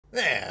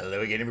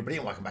Hello again, everybody,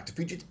 and welcome back to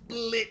Fujit's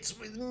Blitz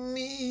with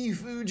me,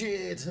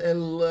 Fujit.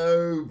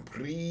 Hello,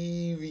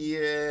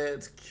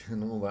 Privyet,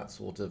 and all that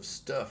sort of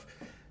stuff.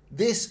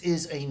 This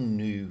is a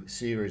new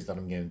series that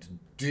I'm going to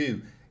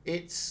do.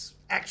 It's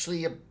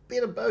actually a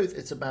bit of both.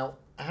 It's about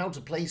how to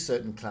play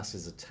certain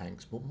classes of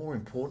tanks, but more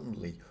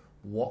importantly,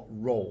 what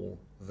role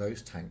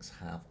those tanks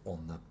have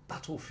on the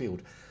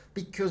battlefield.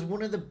 Because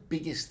one of the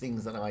biggest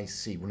things that I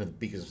see, one of the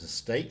biggest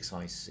mistakes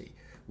I see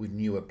with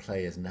newer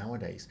players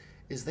nowadays,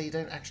 is they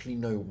don't actually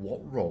know what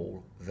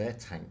role their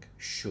tank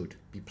should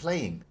be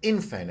playing.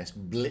 In fairness,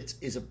 Blitz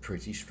is a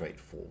pretty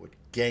straightforward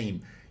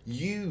game.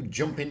 You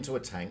jump into a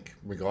tank,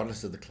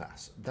 regardless of the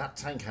class. That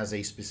tank has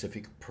a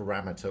specific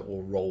parameter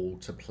or role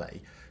to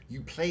play.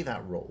 You play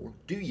that role,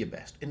 do your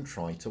best, and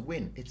try to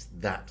win. It's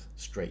that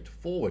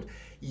straightforward.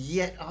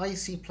 Yet I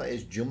see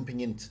players jumping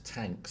into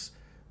tanks,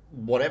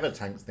 whatever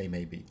tanks they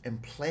may be,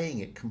 and playing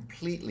it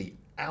completely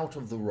out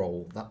of the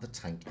role that the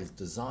tank is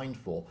designed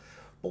for.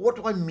 But what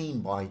do I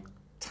mean by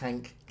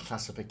tank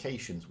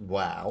classifications?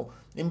 Well,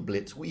 in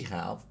Blitz we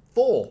have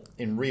 4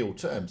 in real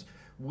terms.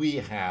 We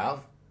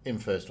have, in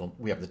first one,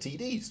 we have the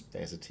TDs.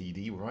 There's a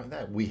TD right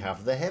there. We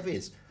have the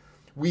heavies.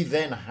 We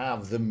then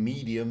have the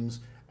mediums,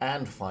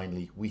 and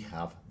finally we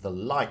have the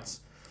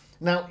lights.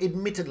 Now,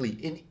 admittedly,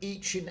 in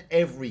each and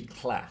every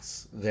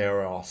class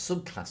there are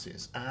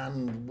subclasses,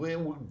 and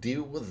we'll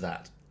deal with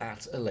that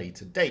at a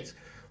later date.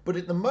 But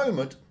at the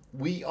moment,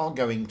 we are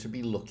going to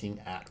be looking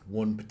at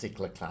one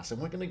particular class,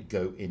 and we're going to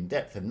go in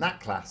depth, and that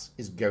class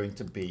is going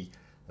to be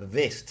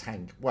this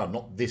tank. Well,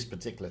 not this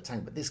particular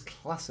tank, but this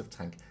class of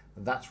tank.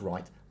 That's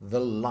right,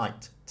 the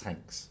light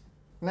tanks.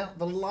 Now,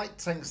 the light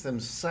tanks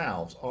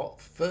themselves are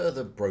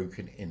further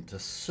broken into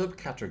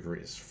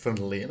subcategories,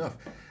 funnily enough.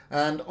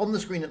 And on the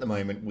screen at the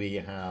moment, we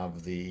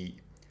have the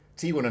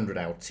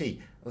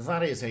T100LT.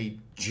 That is a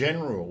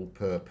general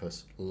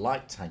purpose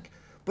light tank.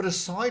 But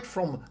aside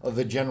from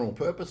the general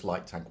purpose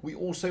light tank, we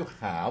also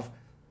have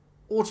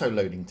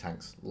auto-loading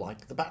tanks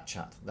like the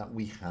Batchat that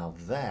we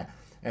have there.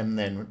 And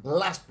then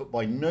last but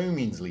by no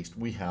means least,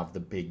 we have the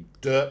big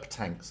derp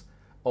tanks,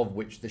 of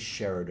which the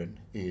Sheridan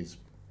is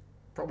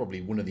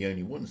probably one of the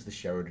only ones, the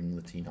Sheridan,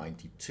 the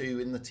T92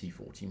 and the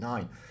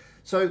T49.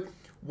 So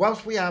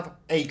whilst we have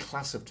a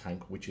class of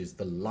tank, which is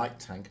the light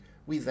tank,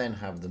 we then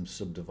have them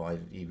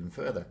subdivided even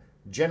further.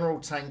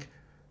 General tank,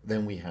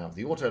 then we have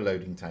the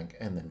auto-loading tank,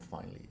 and then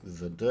finally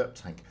the derp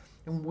tank.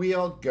 And we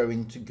are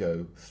going to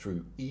go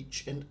through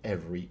each and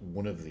every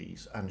one of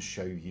these and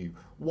show you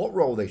what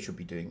role they should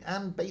be doing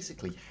and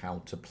basically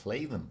how to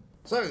play them.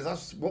 So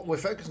that's what we're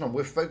focusing on.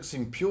 We're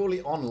focusing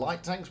purely on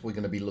light tanks. We're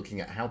going to be looking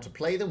at how to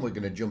play them. We're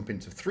going to jump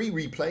into 3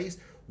 replays,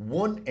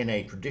 1 in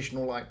a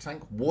traditional light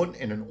tank, 1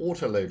 in an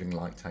auto-loading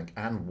light tank,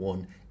 and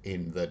 1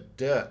 in the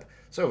derp.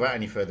 So without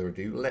any further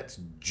ado, let's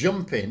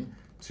jump in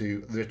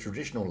to the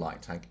traditional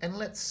light tank and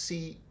let's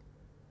see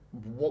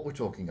what we're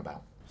talking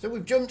about. So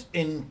we've jumped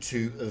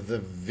into the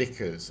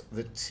Vickers,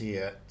 the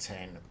tier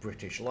 10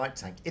 British light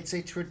tank. It's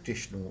a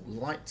traditional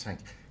light tank.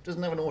 It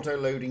doesn't have an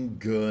auto-loading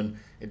gun.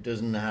 It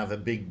doesn't have a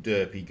big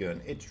derpy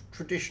gun. It's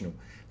traditional.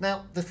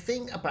 Now, the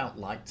thing about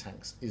light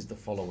tanks is the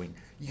following.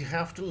 You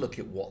have to look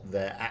at what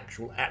their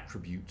actual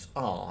attributes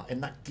are,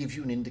 and that gives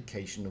you an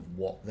indication of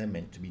what they're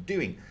meant to be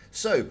doing.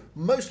 So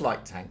most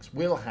light tanks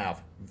will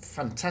have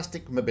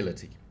fantastic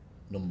mobility,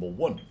 number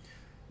 1.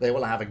 They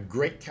will have a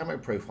great camo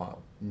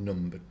profile,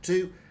 number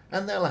 2,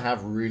 and they'll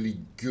have really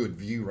good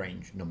view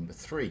range, number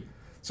 3.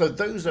 So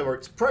those are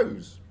its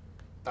pros.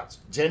 That's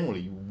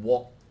generally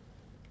what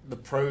the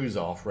pros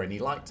are for any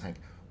light tank.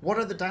 What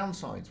are the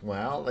downsides?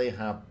 Well, they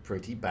have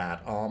pretty bad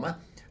armor,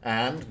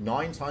 and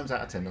 9 times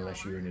out of 10,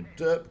 unless you're in a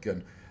derp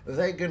gun,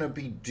 they're going to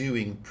be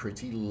doing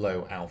pretty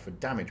low alpha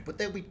damage, but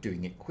they'll be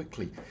doing it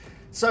quickly.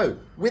 So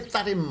with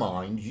that in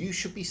mind, you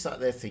should be sat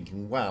there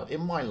thinking, well, in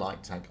my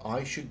light tank,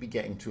 I should be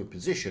getting to a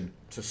position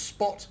to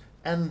spot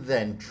and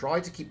then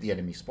try to keep the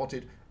enemy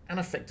spotted and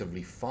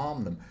effectively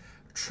farm them,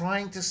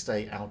 trying to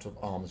stay out of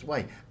harm's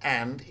way,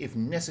 and if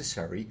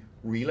necessary,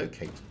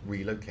 relocate,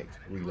 relocate,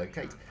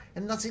 relocate.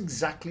 And that's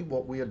exactly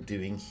what we are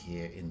doing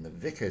here in the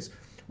Vickers.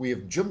 We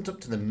have jumped up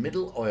to the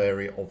middle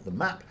area of the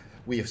map.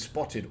 We have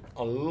spotted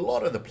a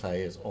lot of the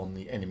players on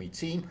the enemy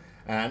team,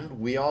 and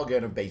we are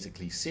going to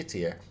basically sit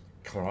here,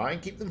 try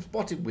and keep them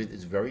spotted with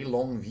its very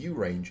long view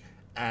range,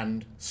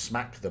 and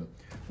smack them.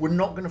 We're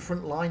not going to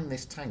front line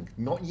this tank,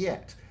 not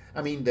yet.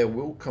 I mean, there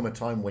will come a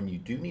time when you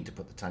do need to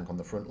put the tank on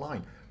the front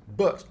line,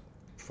 but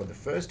for the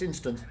first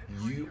instance,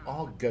 you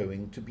are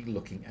going to be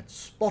looking at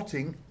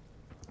spotting,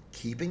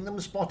 keeping them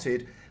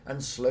spotted,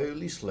 and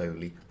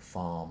slowly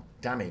farm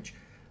damage.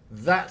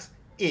 That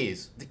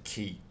is the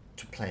key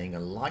to playing a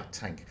light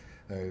tank.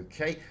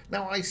 Okay,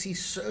 now I see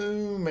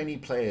so many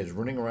players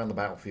running around the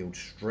battlefield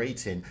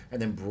straight in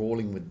and then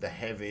brawling with the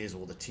heavies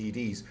or the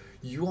TDs.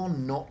 You are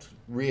not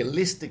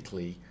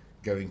realistically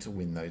going to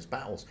win those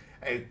battles.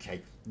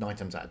 Okay, 9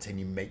 times out of 10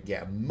 you may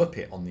get a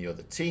muppet on the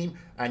other team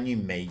and you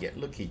may get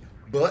lucky,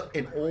 but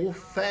in all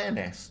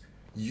fairness,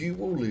 you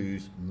will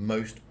lose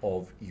most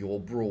of your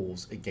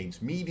brawls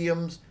against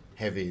mediums,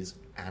 heavies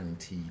and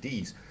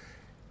TDs.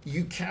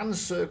 You can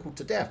circle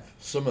to death.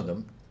 Some of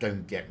them,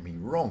 don't get me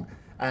wrong.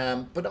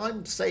 But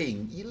I'm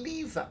saying you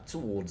leave that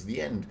towards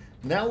the end.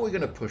 Now we're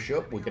going to push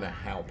up, we're going to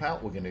help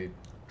out, we're going to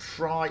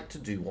try to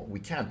do what we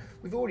can.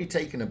 We've already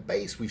taken a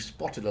base, we've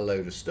spotted a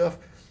load of stuff,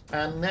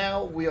 and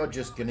now we are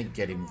just going to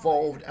get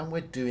involved, and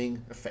we're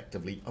doing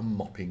effectively a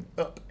mopping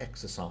up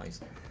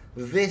exercise.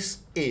 This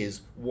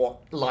is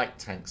what light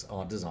tanks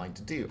are designed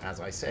to do. As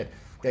I said,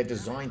 they're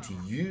designed to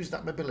use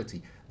that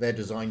mobility. They're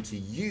designed to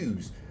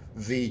use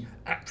the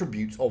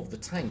attributes of the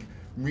tank,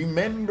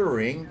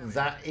 remembering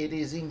that it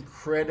is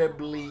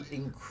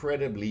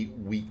incredibly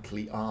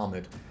weakly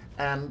armored,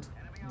 and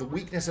the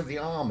weakness of the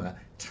armor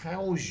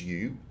tells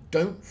you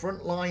don't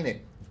front line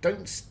it,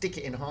 don't stick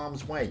it in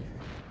harm's way,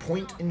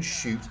 point and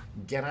shoot,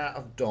 get out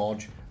of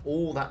dodge,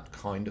 all that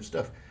kind of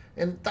stuff.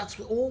 And that's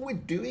all we're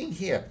doing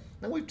here.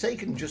 Now we've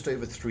taken just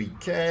over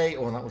 3k,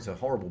 oh, that was a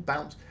horrible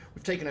bounce.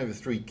 We've taken over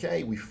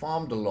 3k, we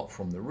farmed a lot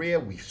from the rear,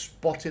 we've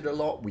spotted a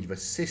lot, we've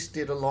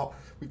assisted a lot,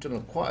 we've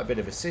done quite a bit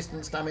of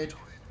assistance damage,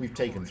 we've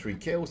taken 3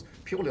 kills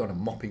purely on a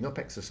mopping up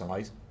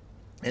exercise,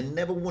 and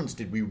never once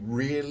did we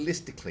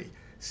realistically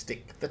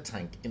stick the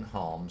tank in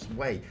harm's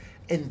way.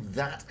 And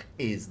that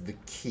is the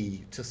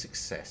key to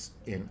success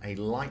in a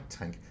light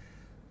tank.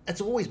 It's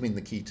always been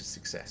the key to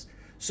success.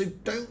 So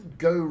don't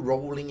go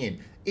rolling in.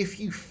 If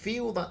you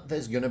feel that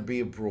there's going to be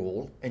a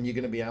brawl and you're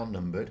going to be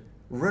outnumbered,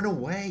 run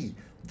away.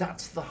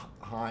 That's the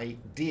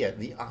idea.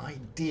 The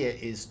idea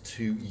is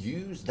to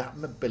use that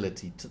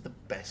mobility to the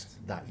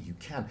best that you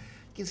can.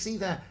 You can see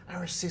there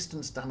our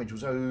assistance damage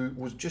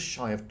was just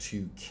shy of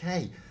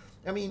 2k.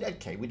 I mean,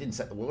 okay, we didn't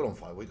set the world on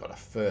fire. We got a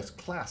first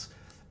class,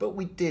 but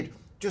we did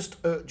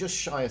just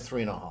shy of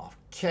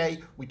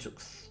 3.5k. We took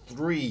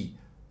 3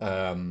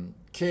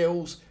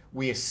 kills.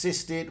 We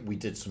assisted. We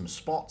did some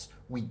spots.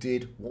 We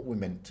did what we're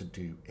meant to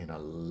do in a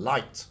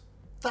light.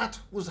 That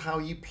was how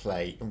you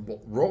play and what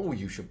role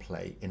you should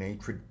play in a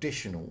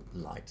traditional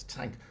light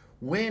tank.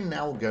 We're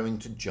now going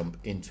to jump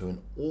into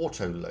an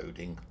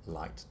auto-loading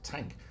light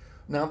tank.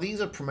 Now,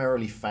 these are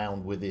primarily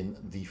found within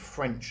the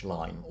French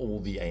line. All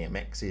the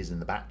AMXs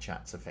and the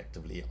Batchats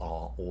effectively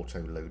are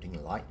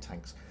auto-loading light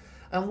tanks.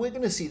 And we're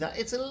going to see that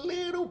it's a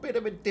little bit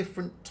of a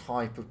different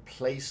type of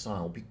play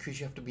style because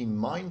you have to be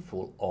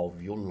mindful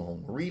of your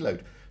long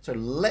reload. So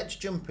let's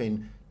jump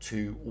in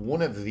to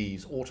one of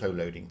these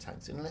auto-loading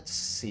tanks and let's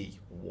see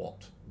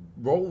what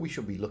role we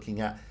should be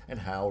looking at and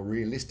how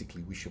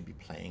realistically we should be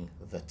playing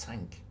the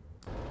tank.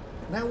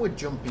 Now we're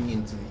jumping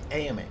into the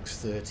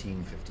AMX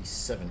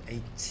 1357,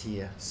 a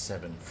tier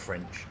 7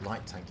 French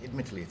light tank.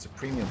 Admittedly, it's a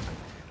premium tank,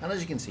 and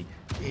as you can see,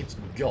 it's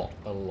got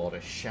a lot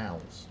of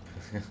shells.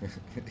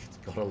 It's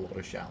got a lot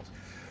of shells.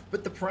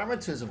 But the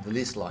parameters of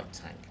this light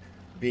tank,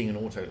 being an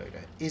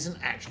autoloader, isn't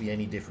actually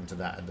any different to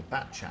that of the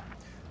Batchat.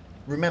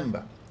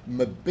 Remember,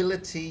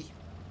 mobility,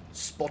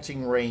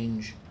 spotting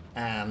range,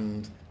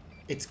 and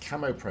its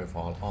camo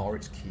profile are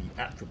its key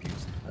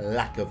attributes.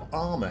 Lack of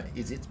armor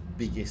is its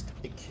biggest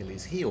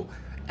Achilles heel.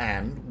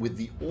 And with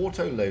the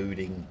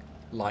auto-loading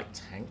light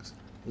tanks,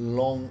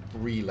 long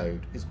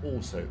reload is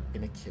also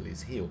an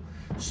Achilles heel.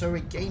 So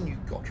again,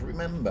 you've got to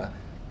remember,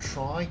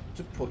 try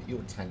to put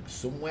your tank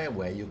somewhere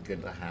where you're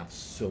going to have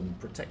some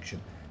protection.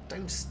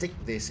 Don't stick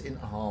this in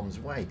harm's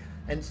way.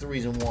 Hence the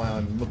reason why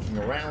I'm looking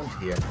around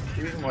here,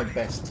 doing my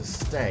best to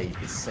stay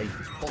as safe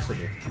as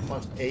possible,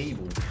 whilst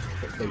able to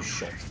put those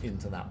shots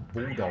into that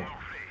bulldog.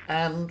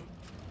 And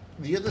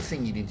the other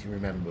thing you need to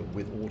remember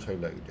with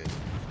autoloaders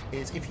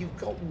is if you've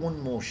got one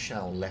more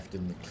shell left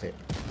in the clip,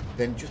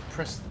 then just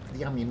press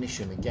the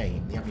ammunition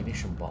again, the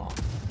ammunition bar,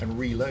 and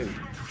reload,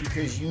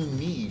 because you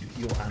need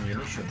your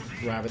ammunition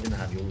rather than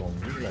have your long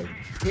reload.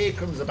 Here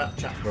comes the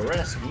Batchat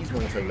Barres. He's an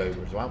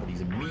autoloader as well, but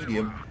he's a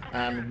medium,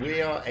 and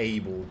we are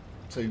able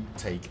to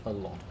take a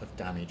lot of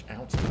damage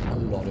out of him,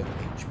 a lot of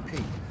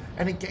HP.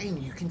 And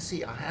again, you can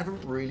see I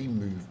haven't really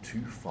moved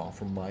too far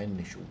from my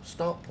initial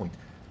start point.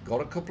 Got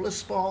a couple of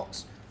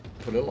spots,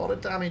 put a lot of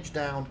damage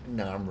down,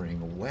 now I'm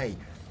running away.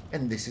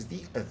 And this is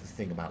the other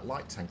thing about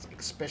light tanks,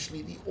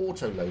 especially the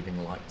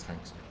auto-loading light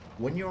tanks.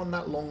 When you're on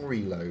that long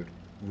reload,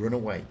 run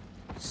away,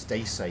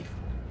 stay safe,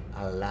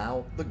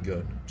 allow the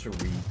gun to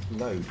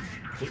reload.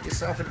 Put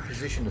yourself in a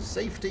position of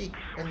safety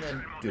and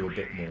then do a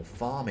bit more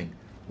farming.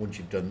 Once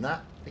you've done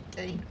that,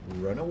 again,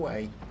 run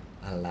away,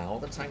 allow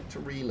the tank to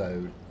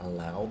reload,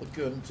 allow the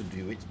gun to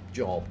do its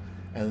job,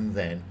 and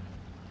then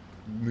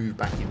move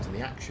back into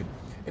the action.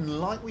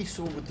 And like we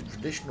saw with the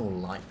traditional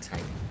light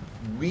tank,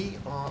 we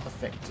are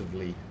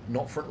effectively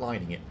not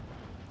frontlining it.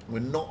 We're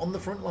not on the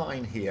front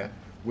line here.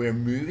 We're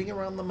moving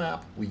around the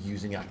map. We're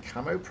using our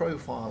camo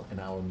profile and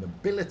our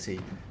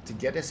mobility to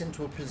get us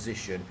into a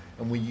position,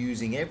 and we're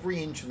using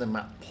every inch of the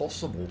map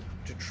possible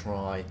to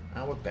try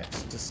our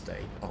best to stay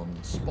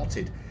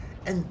unspotted.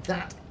 And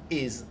that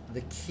is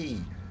the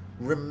key.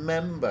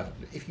 Remember,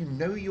 if you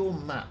know your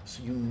maps,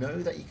 you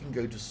know that you can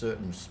go to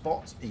certain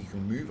spots, you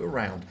can move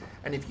around,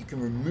 and if you can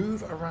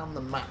move around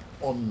the map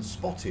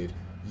unspotted,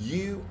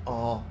 you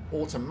are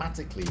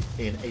automatically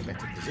in a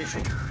better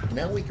position.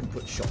 Now we can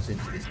put shots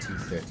into this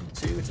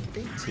T32. It's a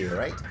big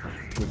tier 8.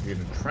 We're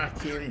going to track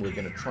him. We're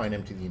going to try and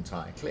empty the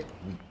entire clip.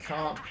 We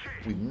can't.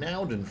 We've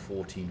now done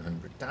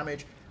 1400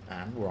 damage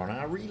and we're on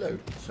our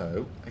reload.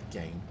 So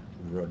again,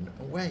 run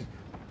away.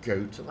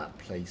 Go to that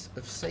place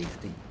of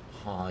safety.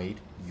 Hide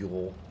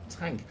your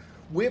tank.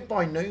 We're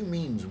by no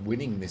means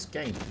winning this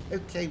game.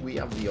 Okay, we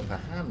have the upper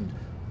hand,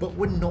 but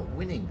we're not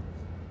winning.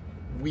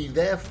 We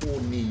therefore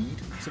need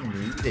to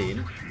move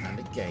in and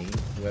again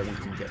where we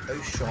can get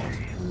those shots,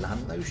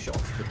 land those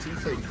shots. The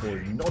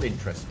T-34 is not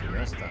interested in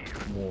us,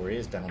 that's more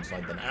his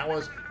downside than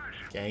ours.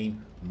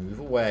 Again, move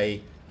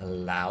away,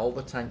 allow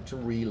the tank to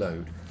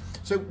reload.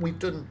 So we've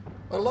done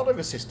a lot of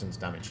assistance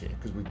damage here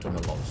because we've done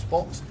a lot of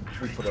spots,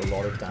 we've put a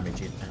lot of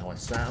damage in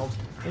ourselves,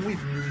 and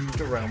we've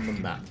moved around the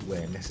map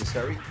where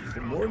necessary.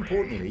 But more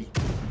importantly,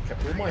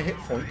 kept all my hit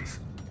points,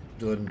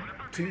 done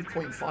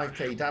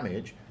 2.5k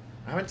damage,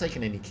 I haven't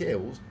taken any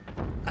kills,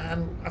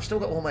 and I've still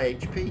got all my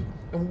HP.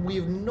 And we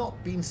have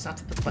not been sat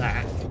at the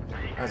back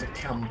as a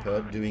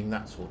camper doing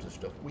that sort of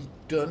stuff. We've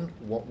done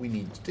what we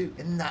need to do,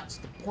 and that's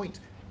the point.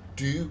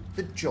 Do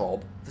the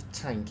job the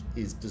tank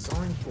is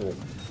designed for.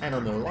 And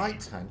on a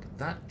light tank,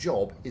 that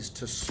job is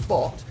to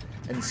spot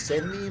and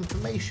send the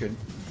information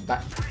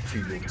back to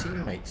your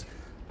teammates.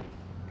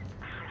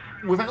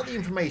 Without the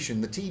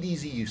information, the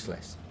TDs are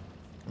useless.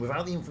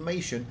 Without the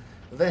information,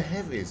 the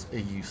heavies are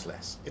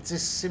useless. It's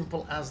as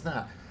simple as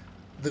that.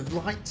 The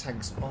light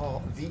tanks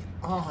are the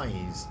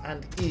eyes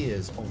and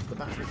ears of the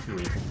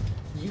battlefield.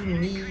 You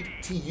need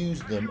to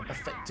use them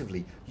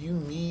effectively. You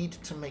need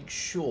to make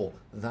sure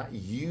that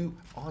you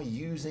are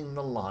using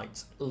the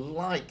lights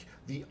like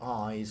the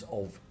eyes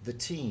of the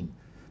team.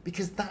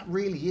 Because that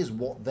really is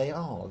what they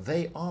are.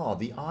 They are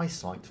the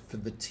eyesight for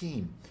the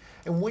team.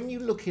 And when you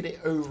look at it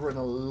over in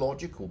a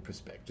logical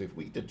perspective,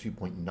 we did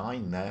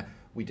 2.9 there.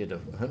 We did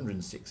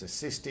 106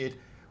 assisted.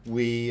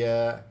 We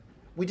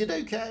did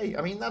okay.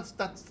 I mean,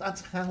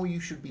 that's how you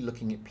should be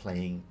looking at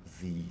playing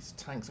these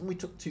tanks. And we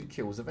took 2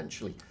 kills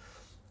eventually.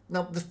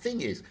 Now, the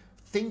thing is,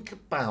 think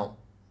about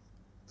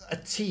a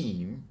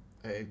team,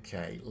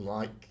 okay,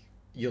 like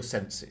your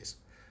senses.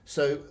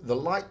 So the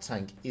light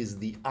tank is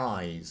the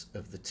eyes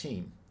of the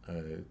team,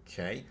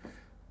 okay.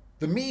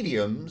 The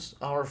mediums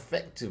are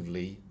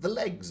effectively the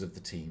legs of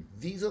the team.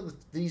 These are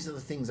the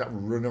things that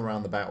run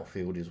around the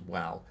battlefield as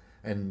well.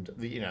 And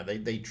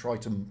they try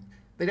to,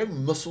 they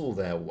don't muscle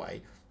their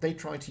way. They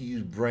try to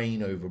use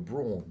brain over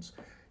brawns.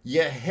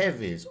 Your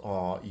heavies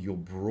are your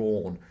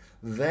brawn.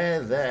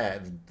 They're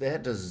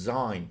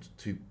designed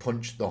to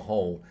punch the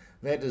hole.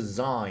 They're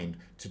designed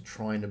to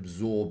try and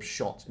absorb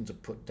shots and to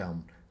put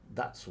down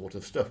that sort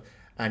of stuff.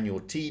 And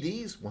your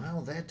TDs,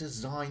 well, they're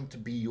designed to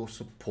be your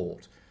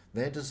support.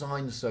 They're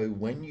designed so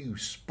when you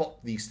spot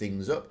these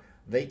things up,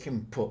 they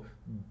can put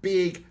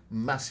big,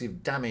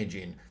 massive damage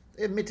in,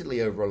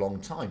 admittedly over a long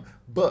time,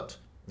 but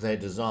they're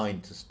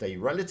designed to stay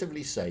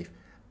relatively safe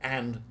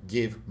and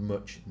give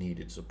much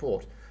needed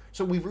support.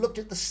 So we've looked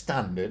at the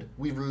standard,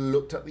 we've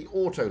looked at the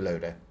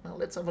autoloader. Now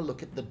let's have a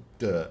look at the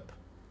derp.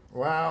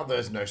 Well,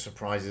 there's no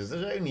surprises.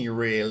 There's only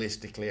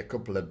realistically a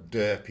couple of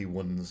derpy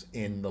ones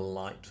in the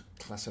light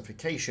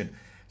classification.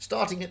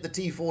 Starting at the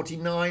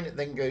T49, it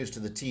then goes to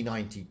the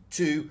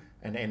T92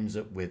 and ends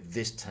up with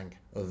this tank,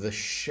 the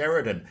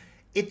Sheridan.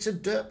 It's a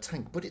derp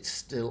tank, but it's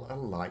still a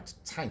light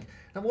tank.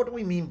 Now, what do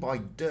we mean by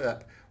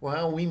derp?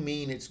 Well, we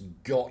mean it's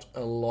got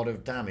a lot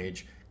of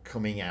damage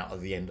coming out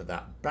of the end of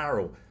that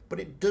barrel,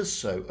 but it does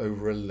so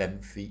over a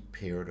lengthy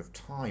period of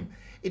time.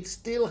 It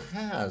still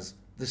has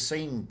the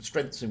same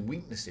strengths and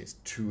weaknesses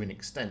to an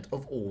extent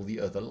of all the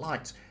other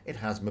lights. It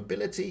has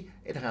mobility,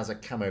 it has a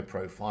camo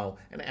profile,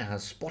 and it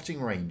has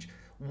spotting range.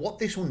 What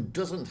this one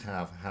doesn't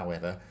have,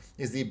 however,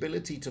 is the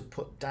ability to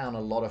put down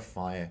a lot of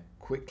fire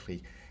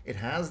quickly. It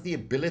has the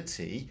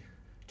ability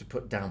to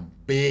put down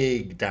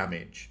big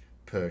damage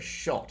per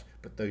shot,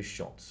 but those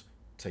shots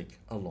take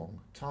a long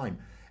time.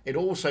 It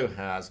also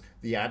has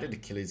the added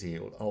Achilles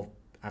heel of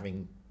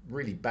having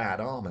really bad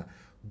armor,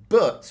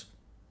 but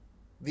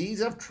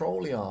these have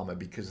trolley armor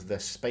because they're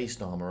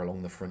spaced armor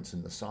along the fronts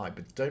and the side.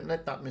 But don't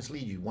let that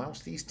mislead you.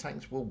 Whilst these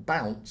tanks will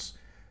bounce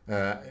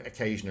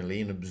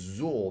occasionally and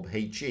absorb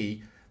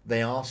HE,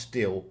 they are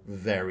still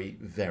very,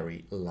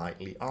 very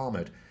lightly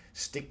armored.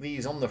 Stick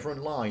these on the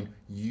front line,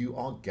 you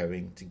are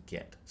going to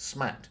get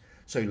smacked.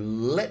 So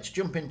let's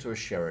jump into a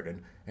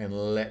Sheridan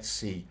and let's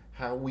see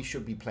how we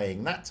should be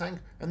playing that tank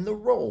and the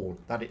role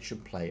that it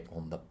should play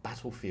on the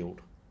battlefield.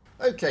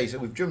 Okay, so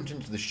we've jumped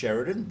into the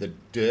Sheridan, the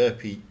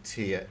derpy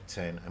tier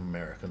 10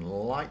 American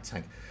light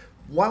tank.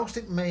 Whilst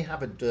it may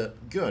have a derp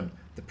gun,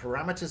 the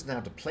parameters now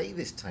to play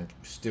this tank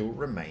still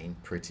remain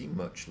pretty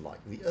much like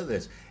the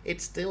others. It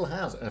still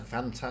has a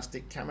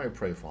fantastic camo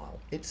profile,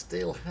 it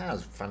still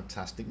has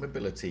fantastic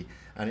mobility,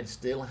 and it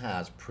still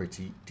has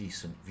pretty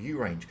decent view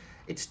range.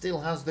 It still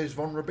has those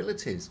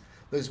vulnerabilities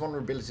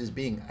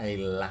being a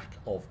lack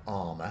of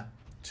armor,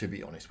 to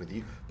be honest with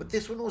you. But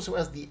this one also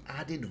has the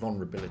added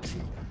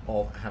vulnerability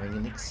of having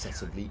an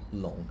excessively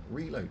long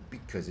reload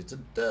because it's a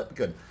derp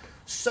gun.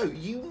 So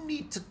you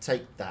need to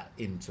take that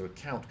into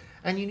account,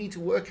 and you need to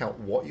work out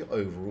what your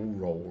overall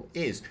role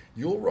is.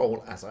 Your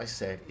role, as I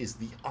said, is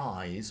the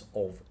eyes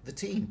of the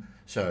team.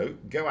 So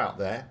go out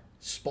there,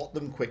 spot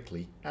them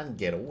quickly, and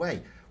get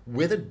away.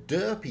 With a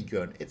derpy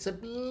gun, it's a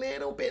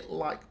little bit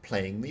like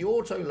playing the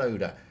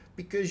autoloader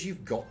because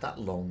you've got that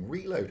long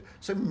reload.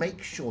 So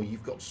make sure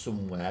you've got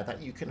somewhere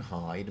that you can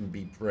hide and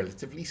be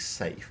relatively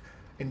safe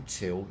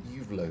until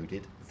you've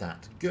loaded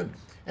that gun.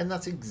 And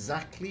that's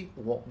exactly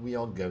what we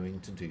are going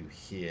to do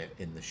here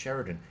in the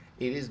Sheridan.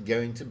 It is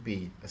going to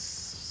be a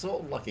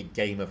sort of like a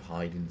game of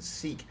hide and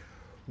seek.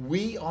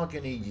 We are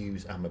going to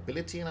use our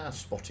mobility and our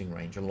spotting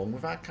range along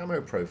with our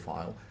camo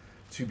profile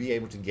to be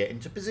able to get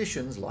into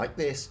positions like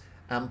this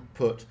and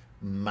put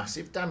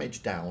massive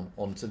damage down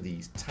onto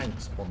these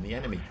tanks on the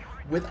enemy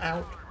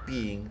without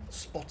being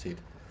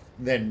spotted.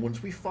 Then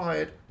once we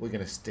fired, we're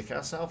going to stick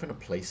ourselves in a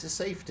place of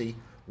safety,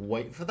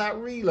 wait for that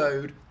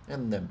reload,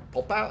 and then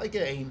pop out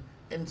again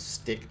and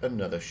stick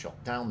another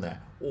shot down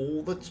there.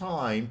 All the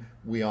time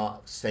we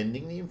are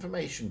sending the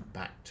information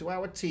back to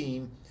our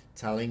team,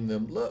 telling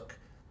them, look,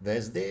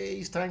 there's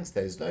these tanks,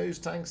 there's those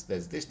tanks,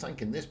 there's this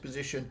tank in this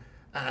position,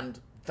 and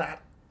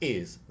that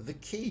is the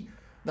key.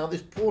 Now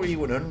this poor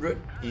E100,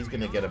 he's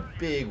going to get a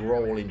big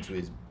roll into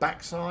his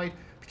backside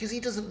because he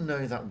doesn't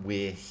know that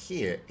we're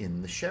here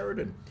in the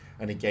Sheridan.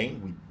 And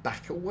again, we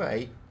back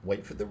away,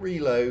 wait for the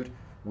reload.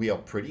 We are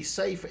pretty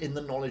safe in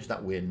the knowledge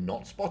that we're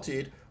not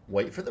spotted.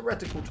 Wait for the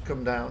reticle to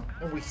come down,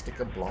 and we stick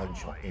a blind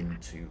shot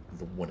into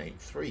the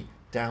 183.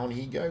 Down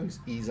he goes.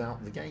 He's out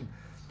of the game.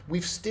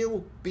 We've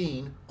still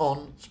been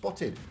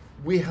unspotted.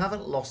 We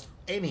haven't lost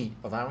any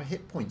of our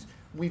hit points.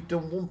 We've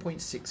done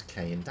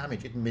 1.6k in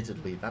damage.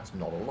 Admittedly, that's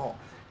not a lot.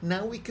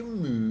 Now we can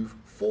move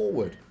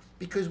forward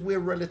because we're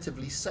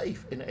relatively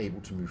safe and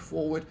able to move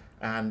forward,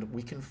 and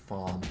we can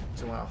farm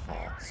to our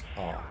hearts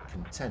are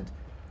content.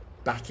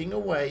 Backing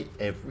away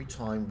every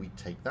time we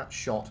take that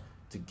shot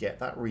to get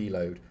that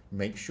reload.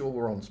 Make sure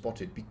we're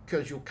unspotted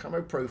because your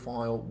camo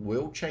profile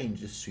will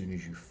change as soon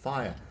as you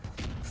fire.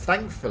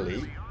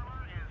 Thankfully,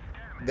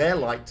 their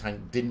light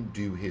tank didn't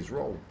do his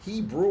role.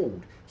 He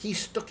brawled. He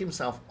stuck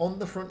himself on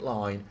the front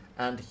line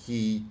and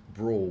he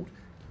brawled.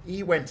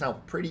 He went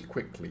out pretty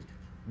quickly.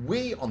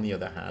 We, on the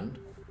other hand,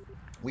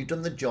 we've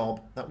done the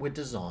job that we're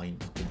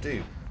designed to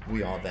do.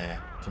 We are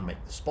there to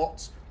make the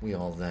spots. We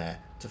are there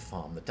to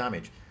farm the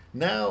damage.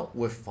 Now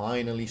we're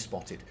finally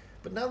spotted.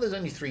 But now there's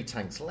only 3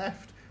 tanks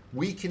left.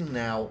 We can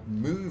now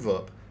move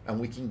up and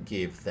we can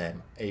give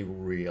them a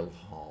real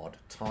hard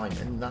time.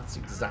 And that's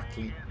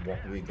exactly what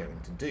we're going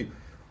to do.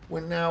 We're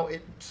now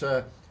at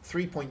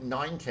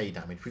 3.9k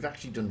damage. We've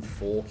actually done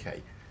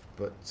 4k.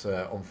 But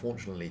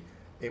unfortunately,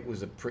 it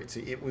was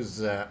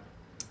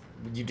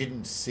you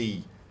didn't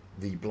see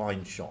the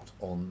blind shot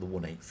on the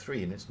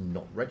 183 and it's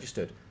not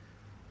registered.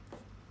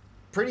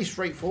 Pretty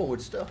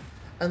straightforward stuff.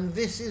 And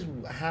this is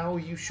how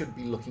you should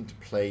be looking to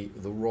play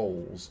the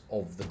roles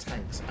of the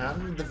tanks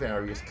and the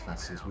various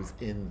classes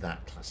within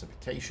that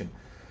classification.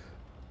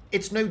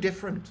 It's no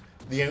different.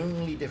 The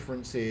only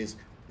difference is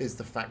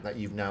the fact that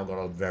you've now got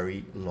a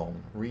very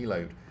long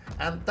reload.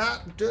 And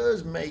that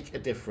does make a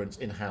difference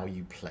in how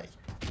you play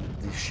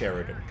the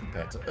Sheridan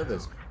compared to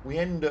others. We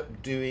end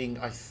up doing,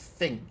 I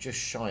think, just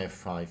shy of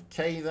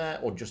 5k there,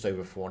 or just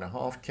over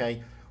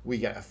 4.5k. We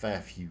get a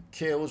fair few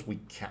kills. We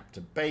capped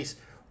a base.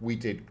 We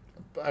did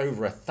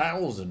over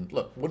 1,000,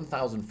 look,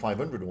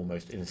 1,500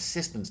 almost in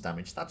assistance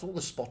damage. That's all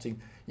the spotting.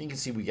 You can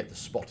see we get the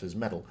spotter's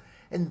medal.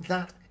 And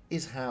that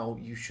is how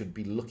you should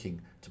be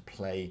looking to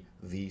play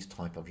these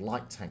type of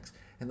light tanks.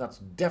 And that's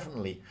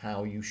definitely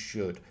how you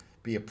should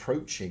be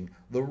approaching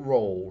the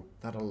role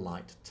that a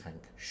light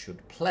tank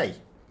should play.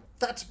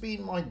 That's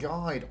been my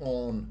guide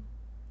on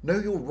know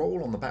your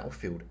role on the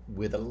battlefield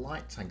with a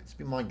light tank. It's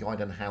been my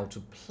guide on how to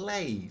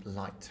play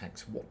light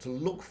tanks, what to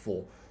look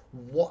for,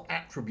 what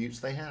attributes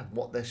they have,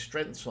 what their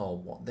strengths are,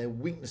 what their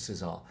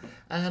weaknesses are,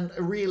 and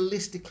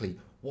realistically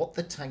what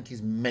the tank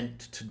is meant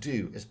to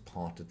do as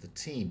part of the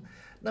team.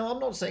 Now, I'm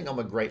not saying I'm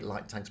a great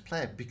light tanks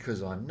player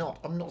because I'm not.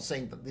 I'm not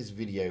saying that this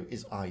video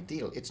is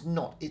ideal. It's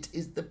not. It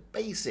is the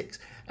basics,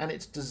 and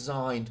it's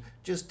designed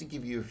just to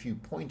give you a few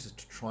pointers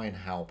to try and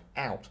help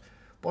out.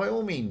 By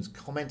all means,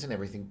 comment and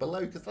everything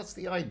below because that's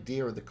the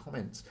idea of the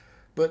comments.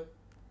 But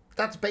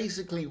that's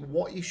basically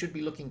what you should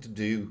be looking to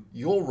do,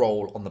 your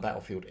role on the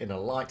battlefield in a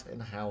light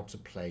and how to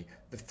play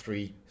the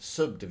 3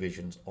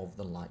 subdivisions of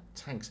the light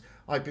tanks.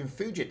 I've been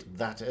Fujit.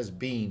 That has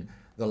been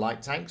the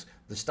light tanks,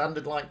 the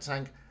standard light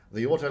tank,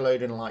 the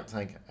auto-loading light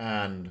tank,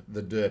 and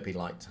the derpy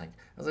light tank.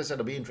 As I said,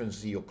 I'll be interested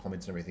to see your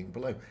comments and everything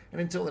below. And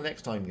until the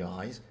next time,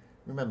 guys,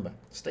 remember,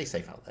 stay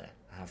safe out there,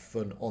 have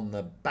fun on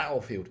the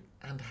battlefield,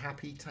 and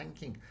happy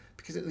tanking.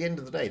 Because at the end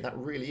of the day, that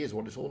really is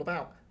what it's all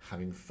about,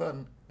 having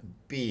fun and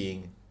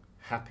being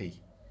happy.